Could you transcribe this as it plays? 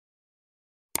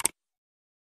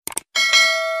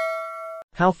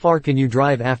How far can you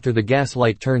drive after the gas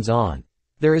light turns on?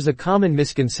 There is a common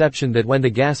misconception that when the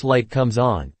gas light comes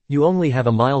on, you only have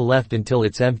a mile left until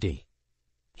it's empty.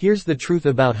 Here's the truth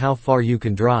about how far you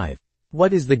can drive.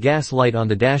 What is the gas light on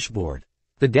the dashboard?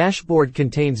 The dashboard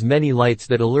contains many lights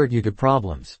that alert you to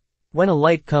problems. When a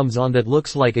light comes on that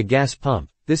looks like a gas pump,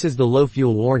 this is the low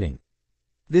fuel warning.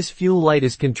 This fuel light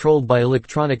is controlled by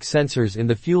electronic sensors in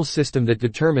the fuel system that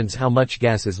determines how much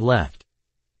gas is left.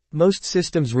 Most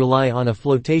systems rely on a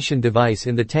flotation device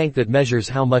in the tank that measures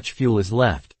how much fuel is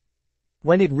left.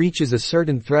 When it reaches a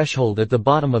certain threshold at the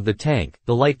bottom of the tank,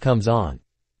 the light comes on.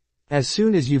 As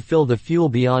soon as you fill the fuel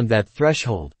beyond that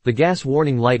threshold, the gas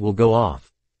warning light will go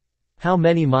off. How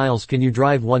many miles can you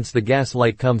drive once the gas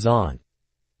light comes on?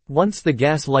 Once the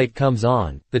gas light comes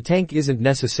on, the tank isn't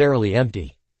necessarily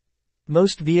empty.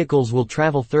 Most vehicles will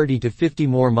travel 30 to 50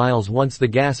 more miles once the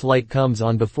gas light comes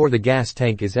on before the gas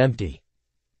tank is empty.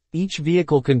 Each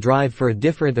vehicle can drive for a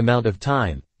different amount of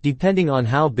time, depending on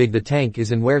how big the tank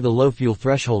is and where the low fuel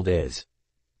threshold is.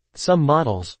 Some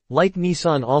models, like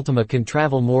Nissan Altima, can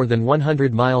travel more than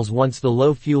 100 miles once the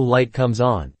low fuel light comes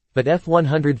on, but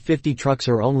F-150 trucks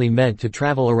are only meant to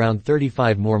travel around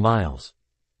 35 more miles.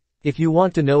 If you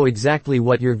want to know exactly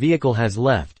what your vehicle has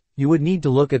left, you would need to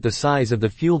look at the size of the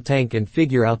fuel tank and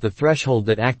figure out the threshold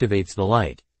that activates the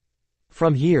light.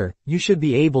 From here, you should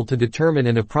be able to determine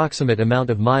an approximate amount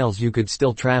of miles you could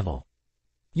still travel.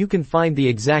 You can find the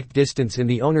exact distance in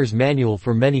the owner's manual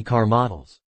for many car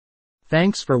models.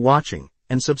 Thanks for watching,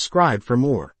 and subscribe for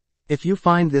more. If you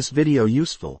find this video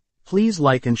useful, please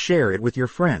like and share it with your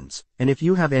friends, and if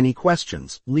you have any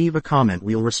questions, leave a comment,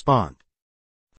 we'll respond.